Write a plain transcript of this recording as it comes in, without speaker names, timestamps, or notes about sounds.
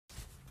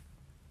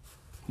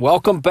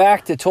Welcome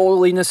back to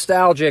Totally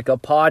Nostalgic, a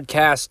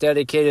podcast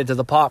dedicated to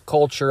the pop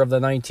culture of the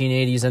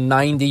 1980s and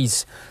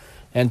 90s.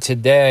 And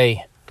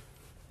today,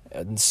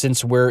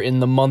 since we're in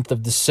the month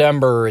of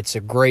December, it's a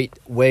great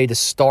way to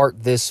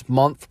start this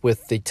month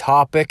with the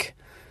topic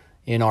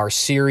in our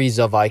series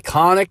of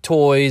iconic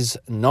toys,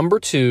 number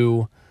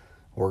 2.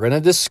 We're going to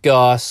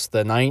discuss the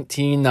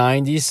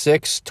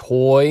 1996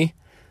 toy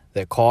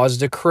that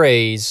caused a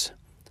craze,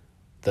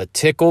 the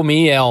Tickle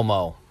Me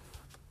Elmo.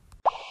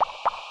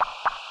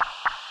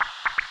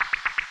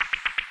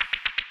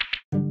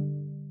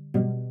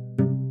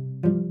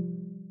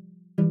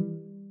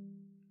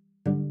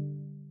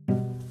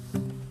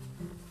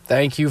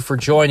 Thank you for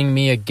joining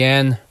me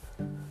again.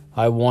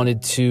 I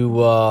wanted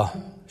to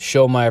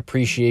show my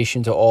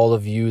appreciation to all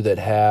of you that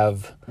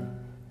have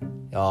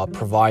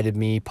provided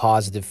me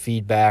positive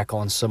feedback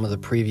on some of the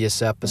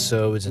previous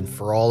episodes, and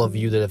for all of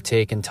you that have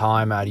taken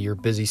time out of your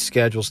busy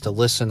schedules to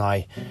listen,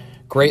 I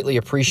greatly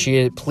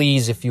appreciate it.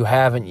 Please, if you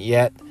haven't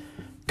yet,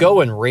 go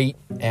and rate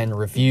and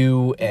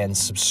review and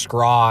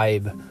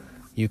subscribe.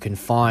 You can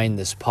find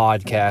this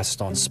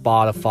podcast on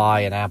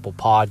Spotify and Apple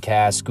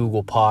Podcasts,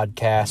 Google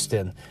Podcasts,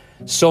 and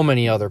so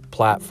many other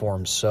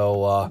platforms.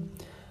 So,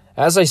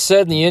 as I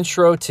said in the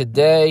intro,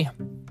 today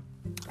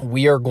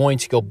we are going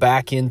to go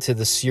back into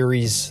the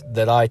series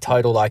that I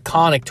titled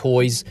Iconic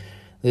Toys.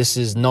 This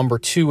is number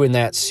 2 in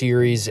that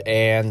series,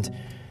 and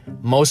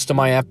most of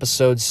my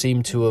episodes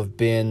seem to have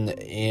been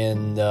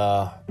in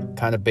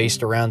kind of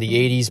based around the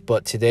 80s,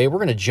 but today we're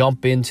going to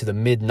jump into the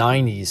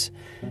mid-90s,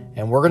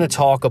 and we're going to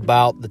talk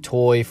about the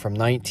toy from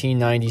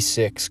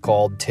 1996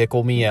 called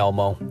Tickle Me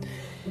Elmo.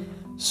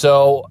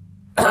 So,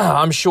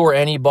 I'm sure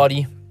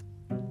anybody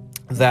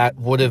that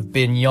would have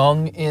been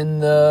young in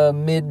the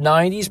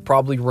mid-90s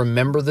probably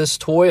remember this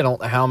toy. I don't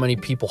know how many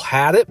people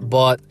had it,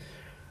 but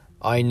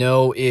I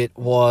know it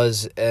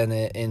was an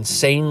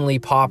insanely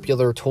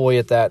popular toy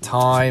at that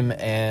time,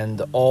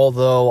 and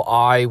although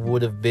I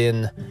would have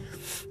been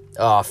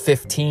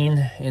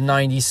 15 in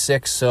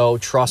 96, so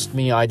trust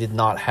me, I did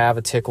not have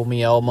a Tickle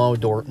Me Elmo,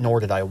 nor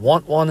did I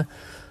want one,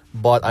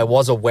 but I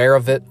was aware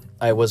of it.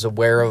 I was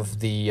aware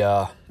of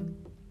the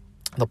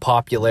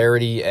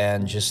popularity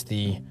and just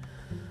the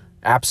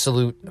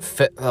absolute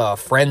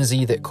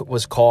frenzy that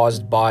was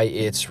caused by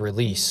its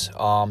release.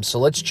 So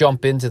let's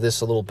jump into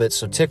this a little bit.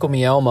 So Tickle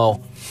Me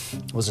Elmo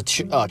was a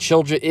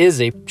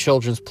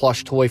children's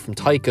plush toy from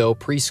Tyco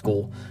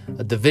Preschool,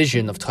 a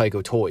division of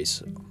Tyco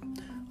Toys,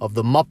 of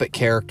the Muppet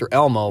character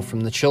Elmo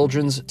from the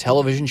children's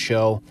television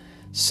show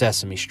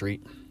Sesame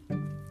Street.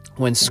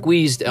 When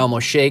squeezed, Elmo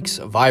shakes,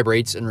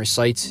 vibrates, and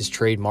recites his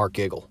trademark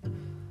giggle.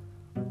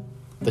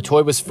 The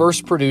toy was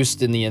first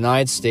produced in the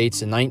United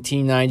States in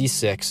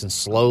 1996 and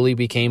slowly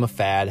became a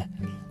fad,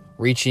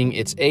 reaching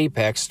its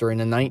apex during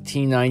the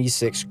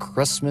 1996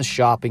 Christmas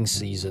shopping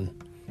season,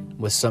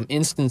 with some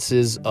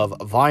instances of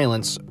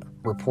violence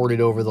reported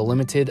over the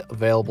limited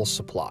available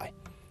supply.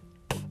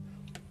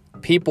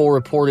 People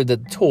reported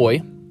that the toy,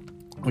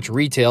 which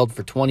retailed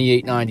for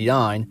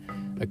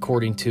 $28.99,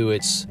 according to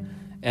its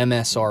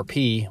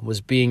MSRP,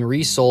 was being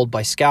resold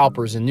by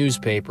scalpers in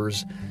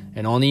newspapers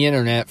and on the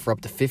internet for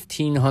up to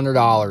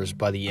 $1,500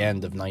 by the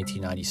end of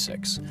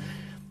 1996.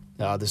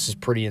 This is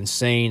pretty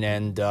insane,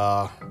 and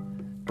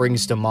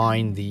brings to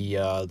mind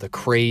the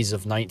craze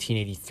of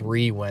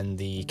 1983 when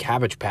the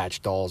Cabbage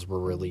Patch dolls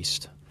were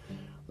released.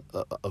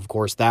 Of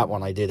course, that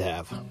one I did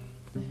have.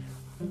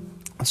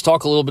 Let's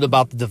talk a little bit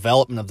about the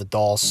development of the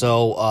doll.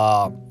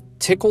 So,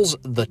 Tickles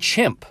the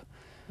Chimp,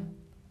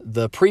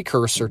 the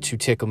precursor to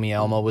Tickle Me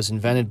Elmo, was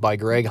invented by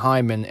Greg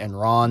Hyman and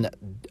Ron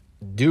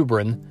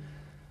Dubrin,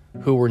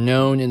 who were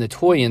known in the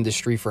toy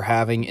industry for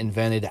having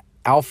invented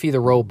Alfie the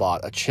Robot,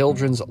 a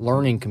children's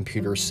learning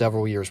computer,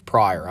 several years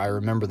prior. I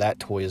remember that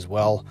toy as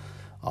well.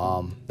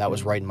 That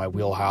was right in my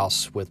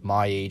wheelhouse with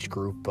my age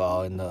group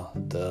in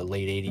the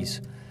late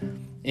 80s.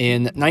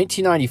 In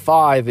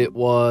 1995, it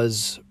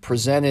was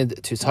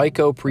presented to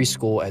Tyco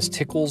Preschool as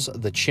Tickles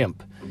the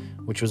Chimp,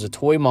 which was a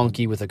toy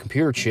monkey with a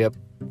computer chip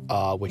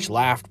which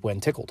laughed when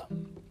tickled.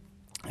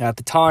 At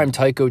the time,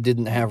 Tyco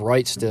didn't have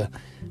rights to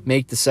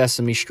make the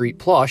Sesame Street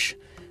plush,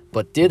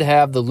 but did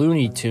have the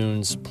Looney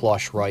Tunes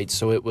plush rights,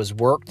 so it was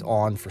worked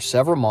on for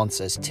several months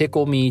as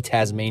Tickle Me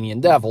Tasmanian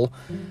Devil.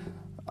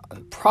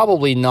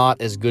 Probably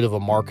not as good of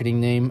a marketing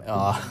name,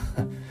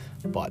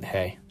 but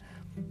hey.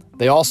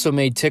 They also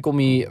made Tickle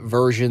Me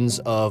versions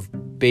of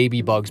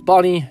Baby Bugs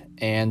Bunny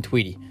and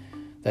Tweety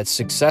that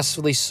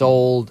successfully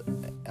sold.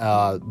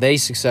 They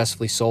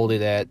successfully sold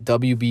it at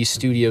WB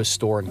Studios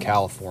store in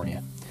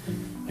California.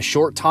 A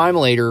short time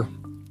later,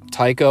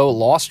 Tyco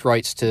lost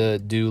rights to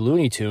do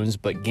Looney Tunes,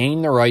 but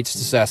gained the rights to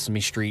Sesame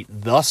Street,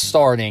 thus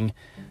starting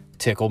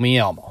Tickle Me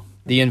Elmo.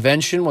 The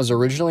invention was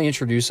originally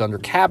introduced under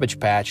Cabbage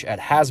Patch at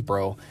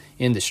Hasbro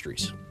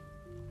Industries.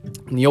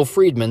 Neil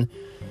Friedman,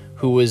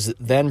 who was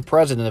then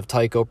president of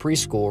Tyco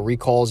Preschool,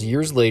 recalls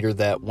years later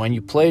that when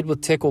you played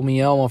with Tickle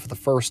Me Elmo for the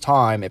first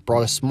time, it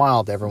brought a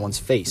smile to everyone's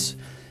face.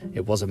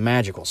 It was a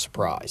magical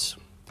surprise.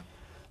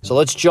 So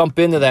let's jump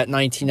into that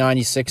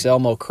 1996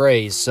 Elmo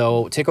craze.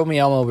 So Tickle Me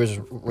Elmo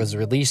was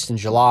released in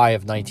July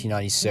of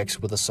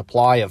 1996 with a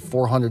supply of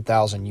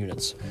 400,000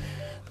 units.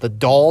 The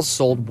dolls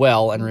sold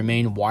well and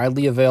remained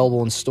widely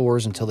available in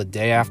stores until the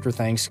day after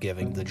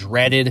Thanksgiving. The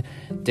dreaded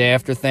day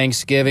after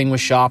Thanksgiving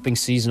was shopping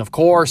season, of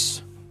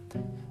course.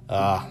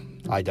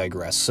 I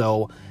digress.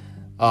 So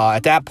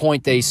at that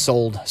point, they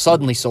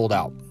suddenly sold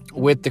out.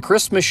 With the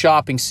Christmas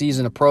shopping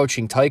season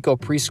approaching, Tyco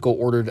Preschool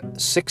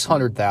ordered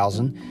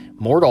 600,000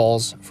 more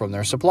dolls from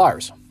their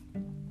suppliers.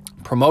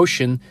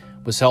 Promotion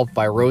was helped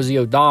by Rosie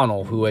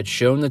O'Donnell, who had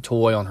shown the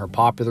toy on her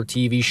popular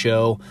TV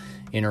show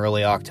in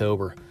early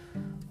October.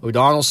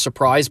 O'Donnell's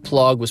surprise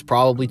plug was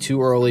probably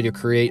too early to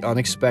create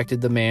unexpected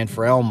demand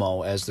for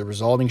Elmo, as the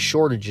resulting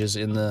shortages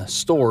in the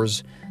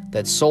stores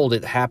that sold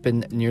it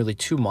happened nearly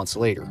 2 months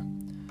later.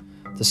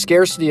 The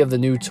scarcity of the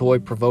new toy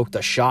provoked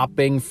a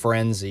shopping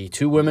frenzy.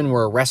 2 women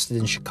were arrested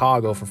in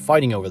Chicago for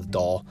fighting over the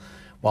doll,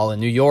 while in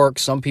New York,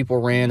 some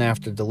people ran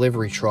after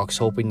delivery trucks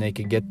hoping they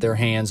could get their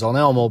hands on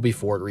Elmo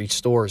before it reached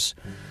stores.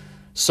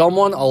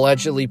 Someone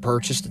allegedly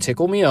purchased a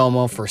Tickle Me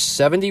Elmo for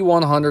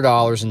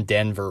 $7,100 in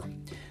Denver.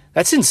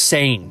 That's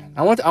insane.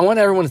 I want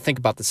everyone to think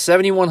about this.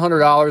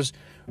 $7,100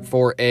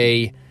 for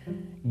a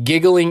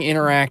giggling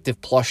interactive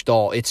plush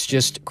doll. It's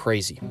just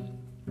crazy.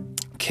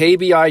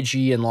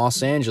 KBIG in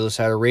Los Angeles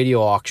had a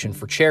radio auction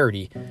for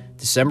charity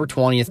December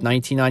 20th,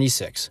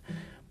 1996.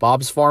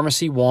 Bob's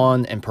Pharmacy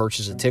won and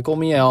purchased a Tickle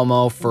Me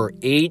Elmo for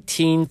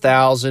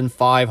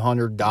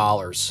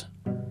 $18,500.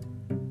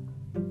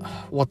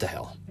 What the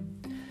hell?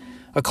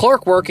 A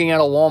clerk working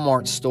at a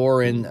Walmart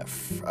store in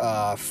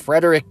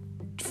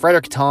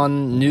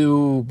Fredericton,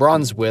 New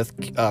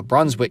Brunswick,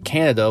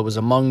 Canada, was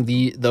among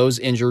those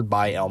injured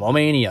by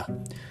Elmomania.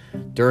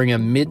 During a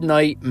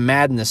Midnight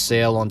Madness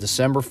sale on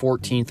December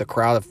 14th, a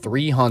crowd of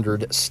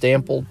 300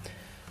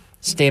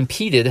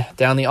 stampeded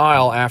down the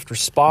aisle after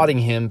spotting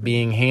him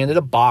being handed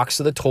a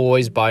box of the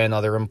toys by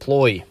another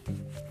employee.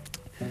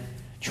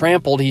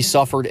 Trampled, he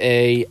suffered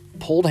a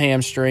pulled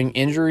hamstring,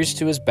 injuries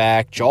to his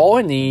back, jaw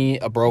and knee,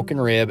 a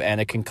broken rib, and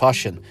a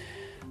concussion.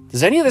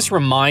 Does any of this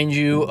remind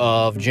you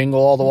of Jingle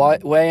All the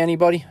Way,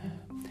 anybody?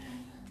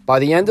 By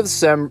the end of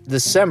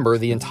December,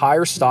 the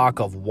entire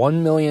stock of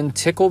 1 million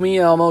Tickle Me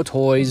Elmo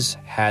toys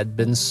had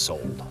been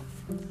sold.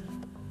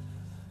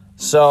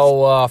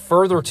 So,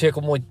 further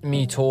Tickle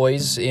Me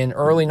toys. In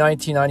early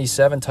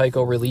 1997,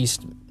 Tyco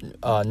released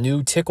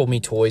new Tickle Me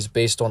toys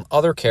based on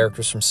other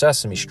characters from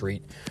Sesame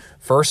Street.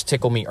 First,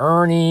 Tickle Me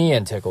Ernie,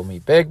 and Tickle Me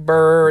Big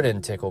Bird,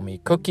 and Tickle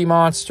Me Cookie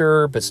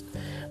Monster.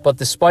 But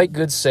despite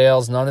good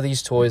sales, none of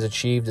these toys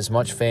achieved as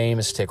much fame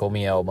as Tickle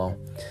Me Elmo.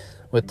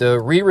 With the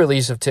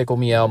re-release of Tickle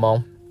Me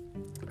Elmo,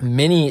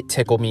 Mini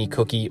Tickle Me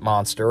Cookie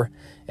Monster,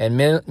 and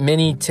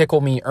Mini Tickle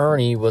Me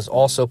Ernie was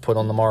also put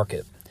on the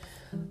market.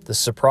 The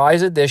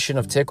surprise edition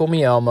of Tickle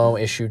Me Elmo,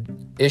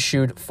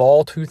 issued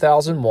fall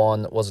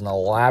 2001, was an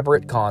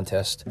elaborate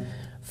contest.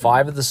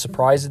 5 of the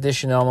surprise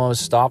edition Elmos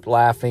stopped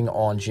laughing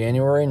on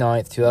January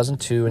 9th,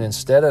 2002, and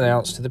instead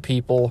announced to the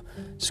people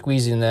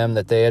squeezing them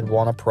that they had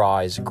won a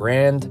prize. The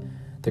grand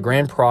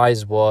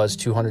prize was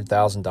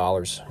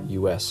 $200,000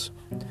 US.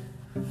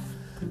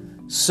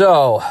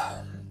 So,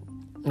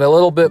 a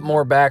little bit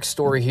more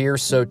backstory here.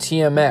 So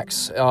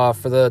TMX,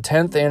 for the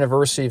 10th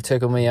anniversary of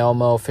Tickle Me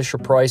Elmo,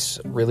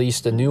 Fisher-Price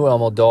released a new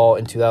Elmo doll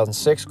in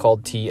 2006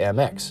 called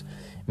TMX,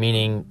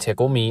 meaning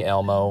Tickle Me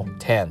Elmo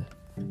 10.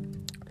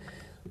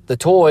 The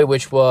toy,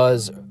 which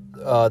was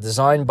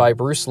designed by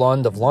Bruce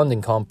Lund of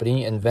London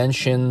Company,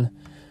 invention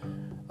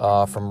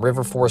from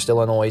River Forest,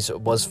 Illinois,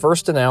 was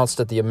first announced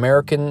at the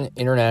American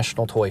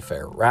International Toy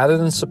Fair. Rather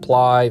than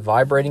simply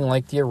vibrating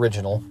like the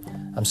original,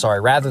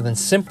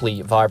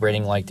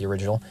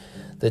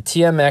 the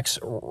TMX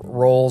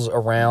rolls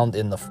around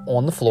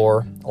on the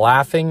floor,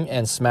 laughing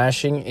and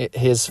smashing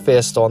his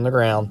fist on the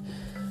ground,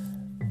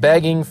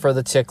 begging for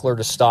the tickler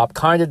to stop.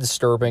 Kind of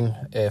disturbing,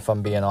 if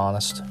I'm being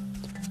honest.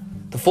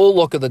 The full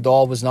look of the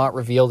doll was not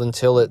revealed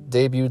until it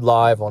debuted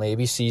live on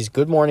ABC's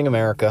Good Morning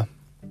America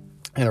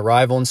and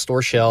arrived on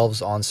store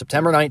shelves on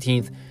September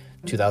 19th,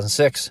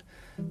 2006.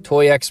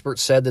 Toy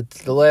experts said that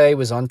the delay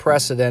was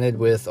unprecedented,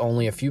 with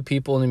only a few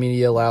people in the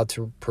media allowed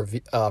to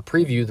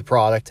preview the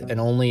product, and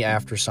only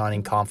after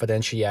signing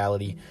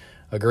confidentiality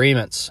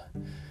agreements.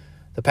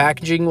 The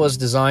packaging was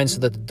designed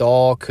so that the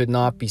doll could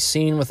not be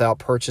seen without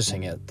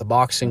purchasing it. The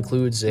box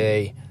includes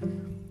a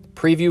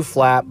preview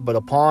flap, but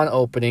upon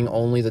opening,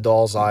 only the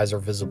doll's eyes are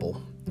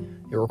visible.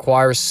 It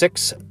requires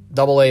 6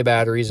 AA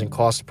batteries and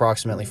costs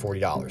approximately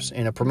 $40.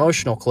 In a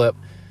promotional clip,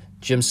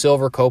 Jim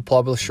Silver,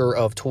 co-publisher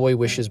of Toy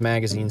Wishes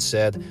magazine,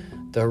 said,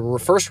 "The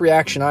first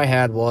reaction I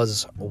had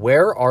was,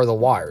 where are the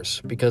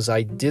wires? Because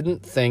I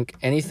didn't think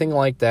anything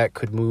like that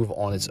could move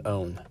on its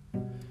own."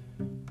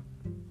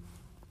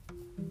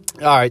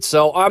 All right,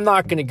 so I'm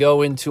not going to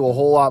go into a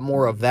whole lot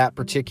more of that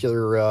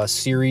particular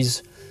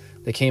series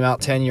that came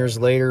out 10 years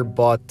later,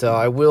 but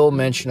I will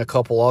mention a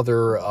couple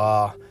other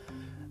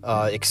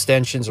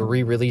extensions or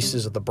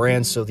re-releases of the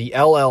brand. So the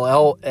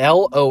LOLMO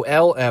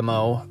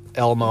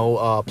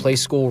Elmo. Play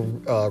School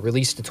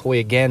released the toy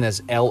again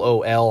as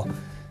LOL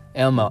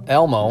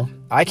Elmo.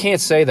 I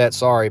can't say that,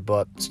 sorry,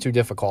 but it's too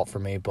difficult for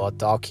me,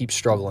 but I'll keep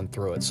struggling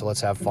through it, so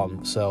let's have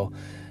fun. So,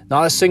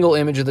 not a single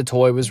image of the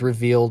toy was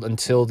revealed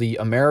until the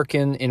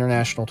American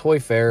International Toy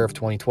Fair of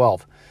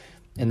 2012.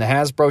 In the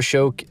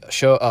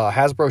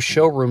Hasbro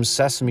showroom's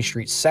Sesame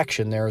Street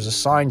section, there is a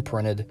sign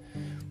printed,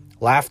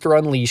 "Laughter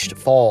Unleashed,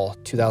 Fall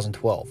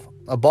 2012."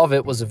 Above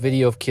it was a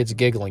video of kids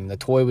giggling. The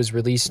toy was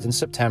released in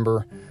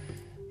September.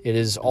 It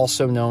is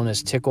also known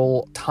as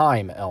Tickle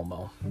Time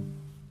Elmo.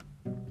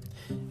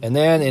 And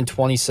then in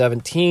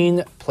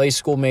 2017, Play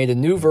School made a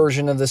new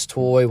version of this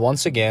toy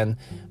once again,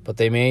 but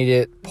they made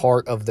it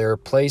part of their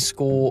Play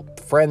School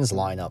Friends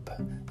lineup.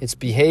 Its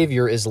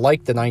behavior is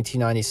like the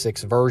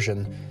 1996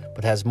 version,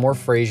 but has more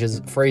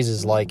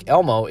phrases like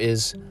Elmo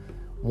is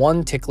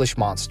one ticklish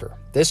monster.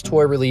 This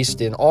toy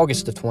released in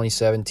August of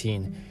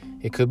 2017.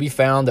 It could be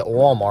found at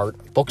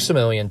Walmart, Books A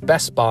Million,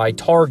 Best Buy,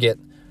 Target,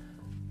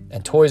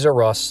 and Toys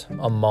R Us,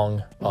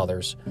 among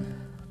others.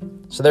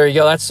 So there you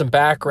go. That's some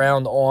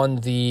background on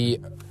the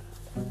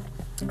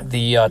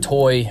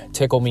toy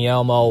Tickle Me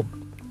Elmo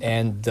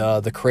and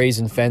the craze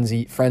and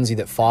frenzy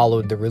that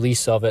followed the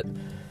release of it.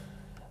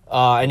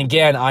 And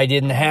again, I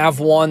didn't have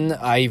one.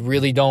 I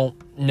really don't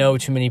know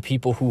too many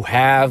people who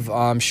have.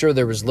 I'm sure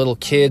there was little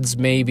kids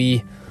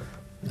maybe,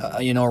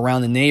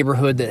 around the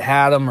neighborhood that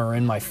had them, or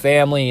in my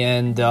family,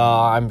 and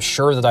I'm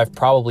sure that I've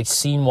probably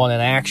seen one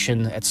in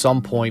action at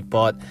some point,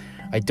 but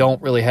I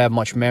don't really have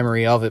much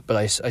memory of it. But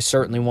I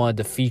certainly wanted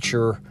to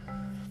feature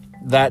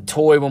that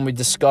toy when we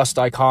discussed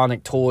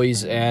iconic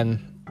toys, and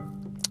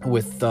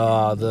with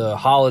the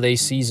holiday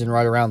season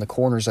right around the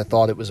corners, I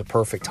thought it was a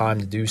perfect time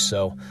to do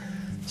so.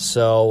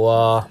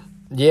 So,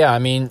 yeah, I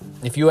mean,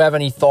 if you have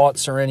any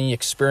thoughts or any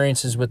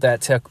experiences with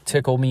that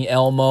Tickle Me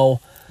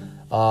Elmo,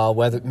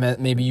 whether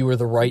maybe you were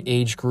the right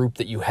age group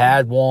that you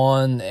had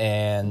one,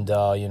 and,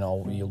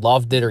 you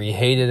loved it or you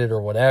hated it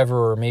or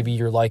whatever, or maybe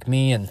you're like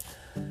me and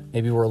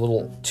maybe we're a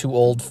little too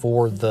old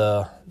for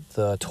the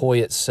toy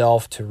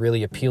itself to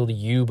really appeal to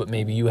you, but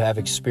maybe you have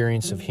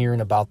experience of hearing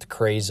about the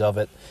craze of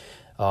it.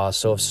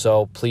 So if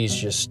so, please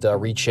just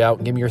reach out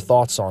and give me your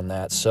thoughts on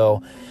that.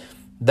 So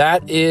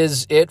that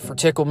is it for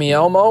Tickle Me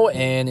Elmo,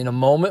 and in a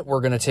moment we're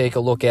going to take a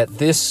look at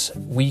this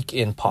week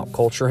in pop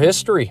culture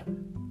history.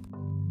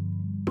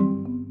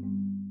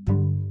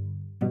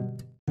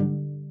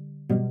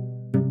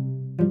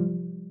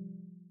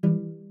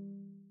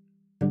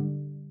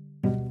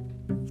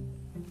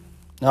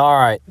 All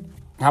right,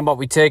 how about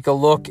we take a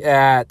look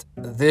at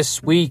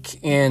this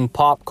week in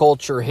pop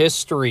culture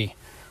history?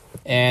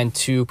 And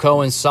to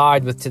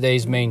coincide with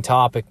today's main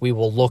topic, we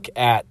will look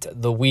at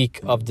the week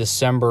of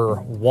December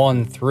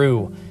 1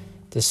 through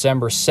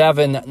December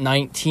 7,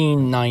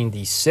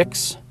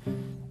 1996.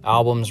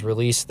 Albums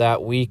released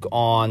that week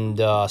on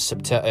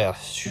September,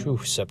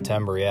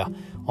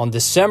 on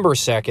December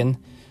 2nd.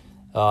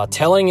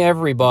 Telling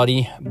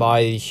Everybody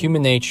by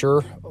Human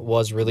Nature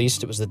was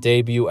released. It was the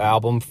debut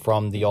album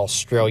from the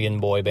Australian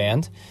boy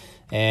band.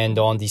 And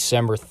on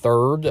December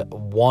 3rd,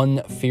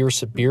 One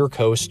Fierce Beer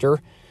Coaster,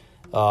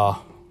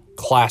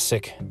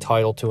 classic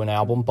title to an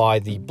album, by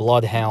the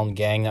Bloodhound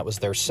Gang. That was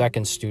their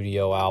second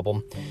studio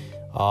album.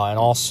 And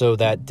also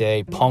that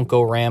day,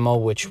 Punk-O-Rama,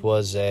 which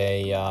was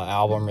a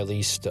album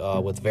released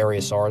with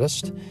various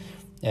artists.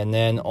 And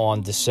then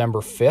on December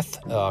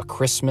 5th,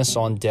 Christmas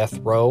on Death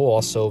Row,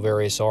 also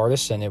various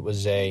artists, and it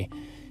was a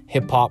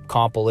hip-hop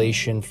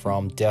compilation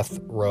from Death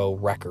Row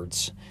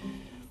Records.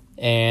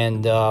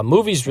 And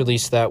movies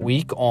released that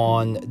week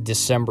on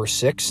December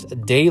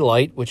 6th,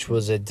 Daylight, which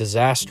was a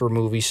disaster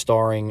movie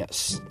starring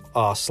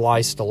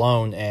Sly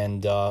Stallone,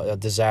 and a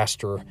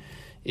disaster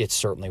it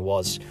certainly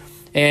was.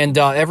 And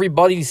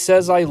Everybody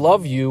Says I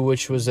Love You,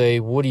 which was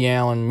a Woody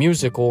Allen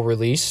musical,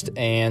 released,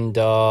 and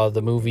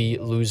the movie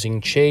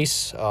Losing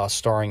Chase,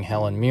 starring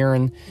Helen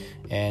Mirren,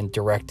 and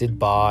directed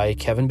by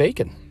Kevin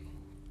Bacon.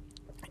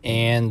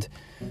 And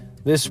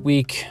this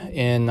week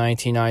in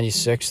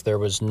 1996, there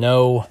was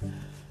no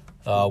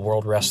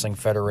World Wrestling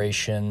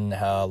Federation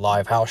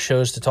live house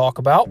shows to talk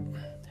about.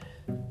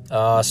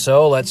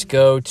 So let's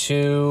go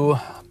to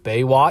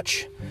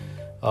Baywatch.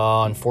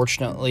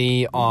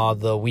 Unfortunately,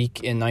 the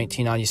week in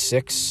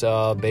 1996,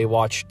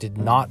 Baywatch did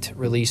not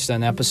release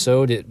an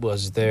episode. It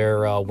was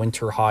their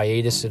winter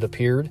hiatus, it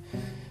appeared.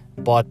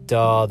 But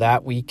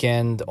that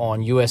weekend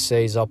on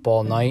USA's Up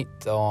All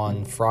Night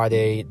on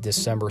Friday,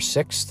 December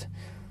 6th,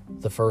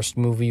 the first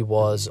movie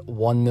was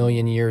 1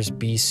 Million Years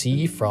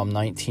BC from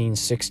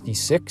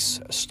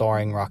 1966,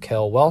 starring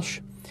Raquel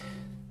Welch.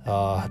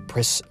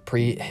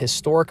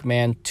 Prehistoric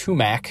man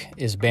Tumac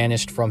is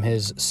banished from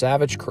his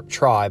savage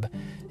tribe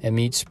and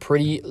meets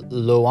pretty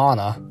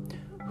Loana,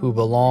 who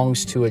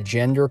belongs to a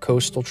gender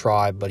coastal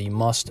tribe, but he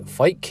must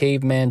fight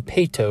caveman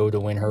Pato to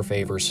win her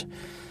favors.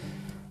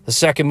 The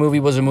second movie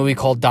was a movie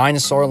called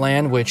Dinosaur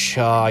Land, which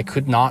I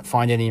could not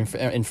find any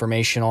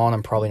information on.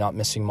 I'm probably not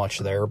missing much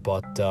there,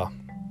 but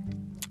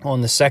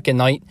on the second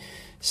night,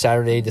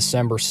 Saturday,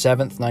 December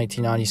 7th,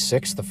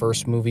 1996, the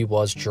first movie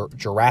was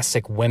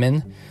Jurassic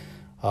Women.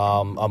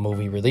 A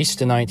movie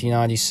released in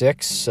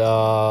 1996.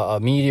 A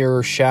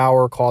meteor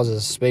shower causes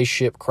a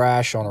spaceship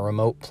crash on a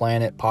remote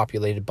planet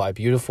populated by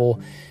beautiful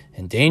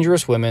and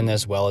dangerous women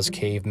as well as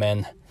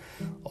cavemen.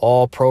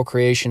 All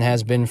procreation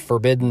has been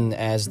forbidden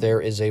as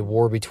there is a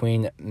war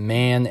between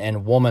man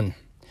and woman.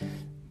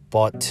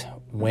 But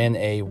when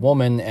a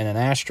woman and an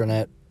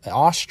astronaut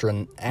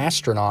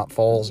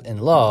falls in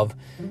love,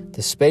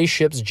 the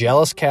spaceship's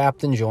jealous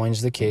captain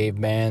joins the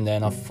caveman,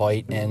 and a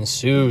fight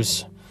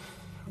ensues.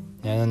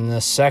 And the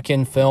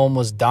second film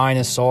was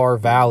Dinosaur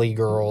Valley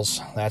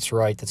Girls. That's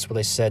right, that's what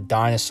I said,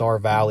 Dinosaur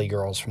Valley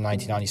Girls from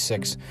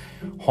 1996.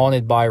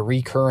 Haunted by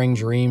recurring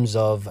dreams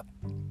of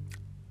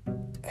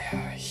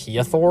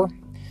Hathor,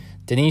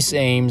 Denise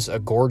Ames, a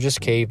gorgeous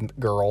cave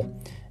girl,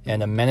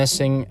 and a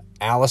menacing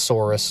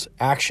Allosaurus,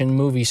 action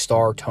movie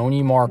star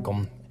Tony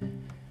Markham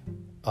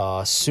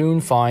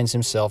soon finds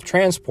himself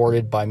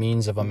transported by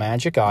means of a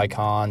magic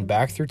icon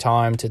back through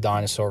time to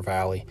Dinosaur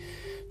Valley.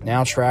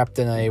 Now trapped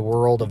in a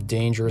world of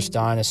dangerous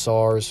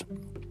dinosaurs,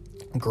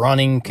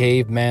 grunting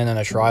cavemen, and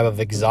a tribe of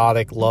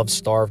exotic,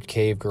 love-starved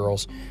cave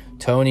girls,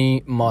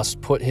 Tony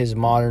must put his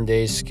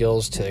modern-day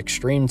skills to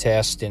extreme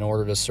test in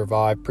order to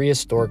survive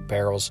prehistoric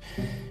perils,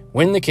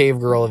 win the cave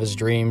girl of his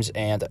dreams,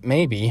 and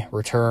maybe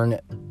return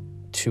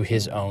to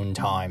his own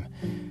time.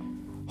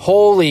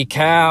 Holy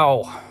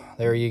cow!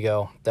 There you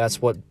go.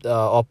 That's what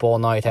Up All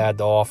Night had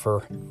to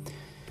offer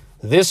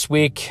this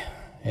week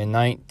in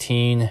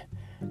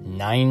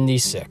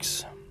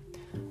 1996.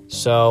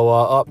 So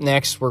up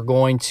next, we're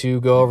going to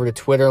go over to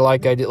Twitter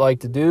like I like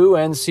to do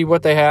and see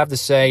what they have to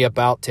say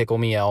about Tickle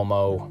Me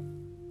Elmo.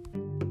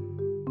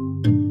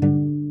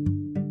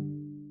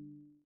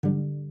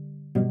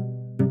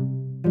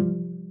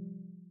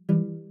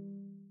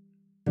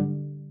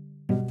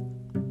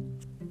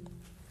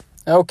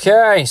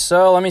 Okay,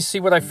 so let me see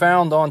what I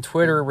found on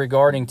Twitter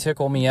regarding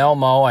Tickle Me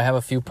Elmo. I have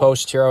a few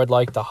posts here I would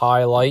like to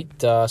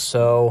highlight.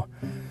 So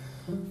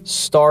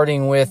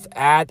starting with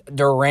at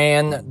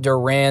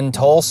Duran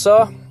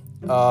Tulsa.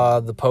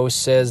 The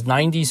post says,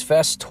 90s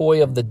Fest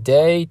Toy of the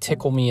Day,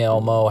 Tickle Me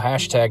Elmo,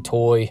 hashtag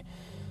toy,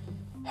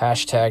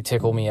 hashtag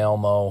Tickle Me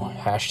Elmo,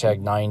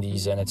 hashtag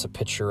 90s, and it's a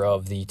picture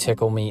of the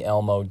Tickle Me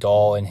Elmo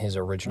doll in his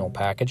original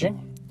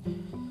packaging.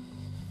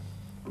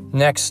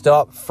 Next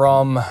up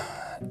from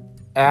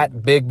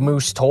at Big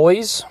Moose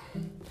Toys.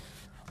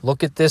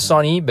 Look at this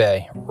on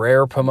eBay.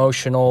 Rare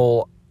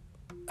promotional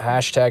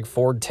hashtag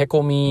Ford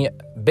Tickle Me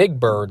Big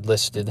Bird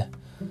listed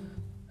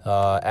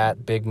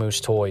at Big Moose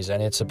Toys.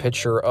 And it's a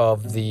picture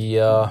of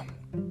the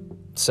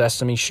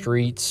Sesame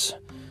Street's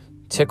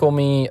Tickle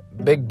Me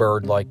Big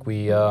Bird like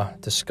we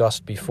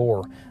discussed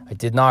before. I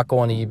did not go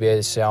on eBay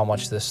to see how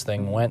much this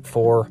thing went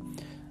for,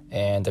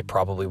 and I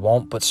probably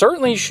won't, but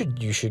certainly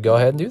you should go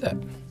ahead and do that.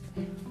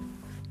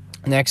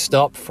 Next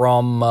up,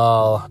 from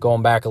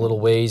going back a little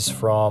ways,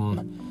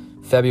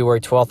 from February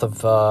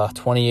 12th of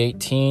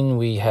 2018,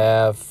 we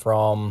have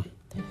from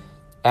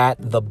at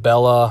the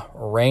Bella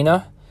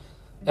Reina.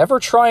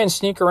 Ever try and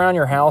sneak around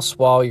your house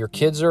while your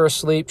kids are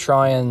asleep,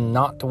 trying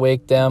not to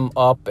wake them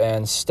up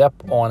and step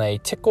on a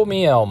Tickle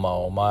Me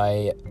Elmo?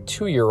 My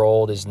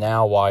 2-year-old is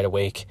now wide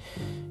awake.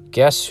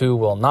 Guess who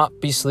will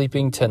not be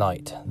sleeping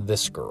tonight?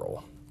 This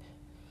girl.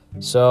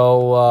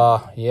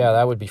 So, yeah,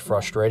 that would be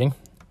frustrating.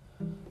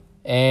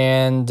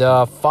 And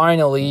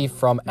finally,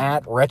 from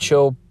at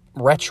Retro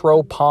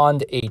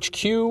Pond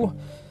HQ,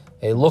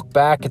 a look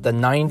back at the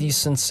 90s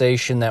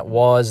sensation that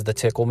was the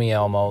Tickle Me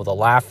Elmo, the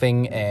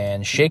laughing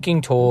and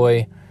shaking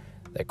toy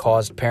that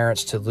caused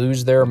parents to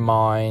lose their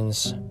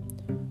minds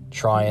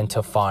trying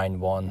to find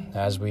one.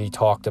 As we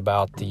talked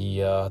about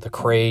the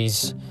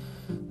craze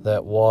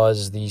that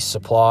was the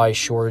supply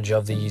shortage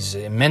of these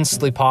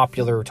immensely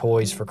popular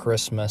toys for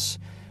Christmas.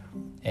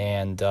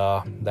 And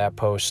that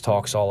post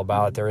talks all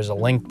about it. There is a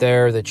link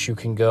there that you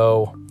can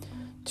go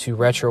to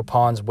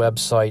RetroPond's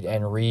website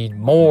and read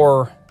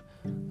more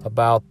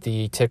about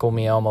the Tickle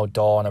Me Elmo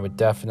doll, and I would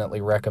definitely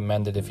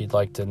recommend it if you'd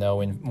like to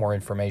know more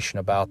information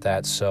about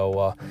that.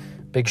 So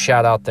big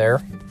shout out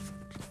there.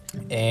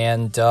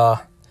 And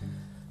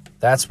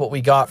that's what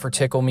we got for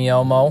Tickle Me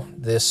Elmo.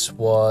 This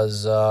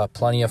was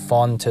plenty of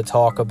fun to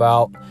talk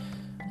about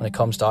when it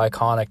comes to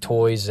iconic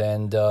toys,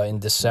 and in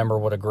December,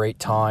 what a great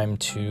time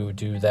to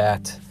do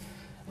that.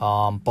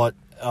 But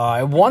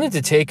I wanted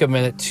to take a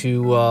minute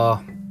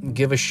to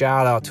give a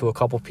shout out to a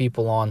couple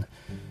people on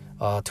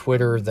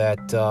Twitter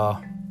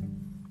that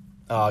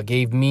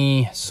gave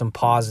me some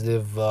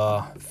positive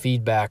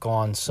feedback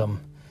on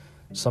some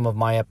of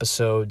my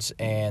episodes,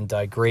 and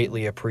I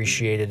greatly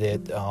appreciated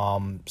it.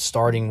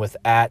 Starting with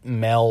at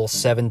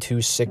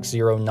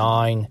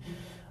Mel72609.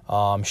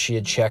 She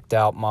had checked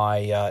out my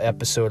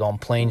episode on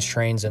planes,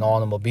 trains, and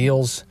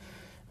automobiles,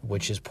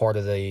 which is part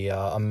of the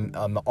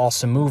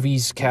awesome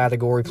movies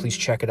category. Please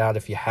check it out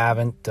if you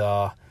haven't.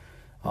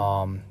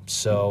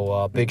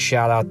 So big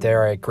shout out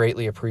there. I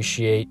greatly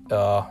appreciate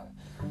the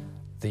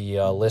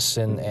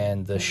listen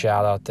and the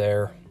shout out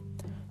there.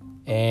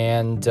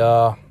 And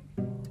yeah,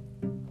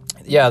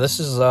 this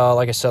is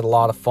like I said, a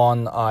lot of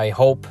fun. I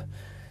hope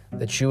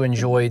that you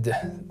enjoyed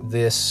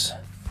this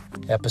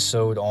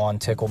episode on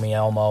Tickle Me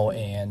Elmo.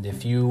 And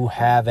if you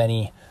have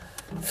any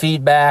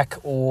feedback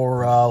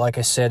or, like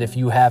I said, if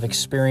you have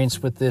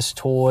experience with this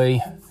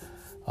toy,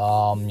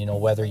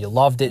 whether you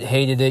loved it,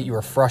 hated it, you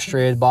were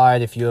frustrated by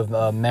it, if you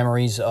have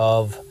memories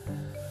of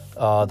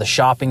the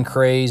shopping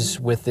craze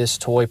with this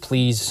toy,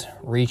 please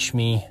reach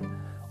me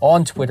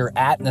on Twitter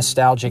at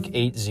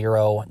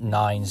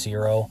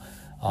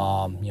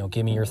nostalgic8090.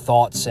 Give me your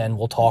thoughts and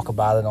we'll talk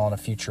about it on a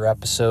future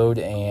episode.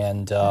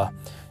 And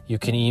you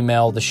can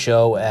email the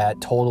show at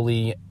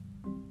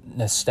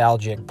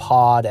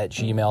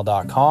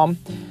totallynostalgicpod@gmail.com.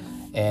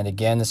 And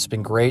again, it's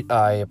been great.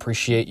 I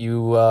appreciate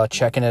you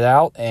checking it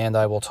out, and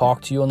I will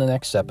talk to you on the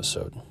next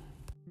episode.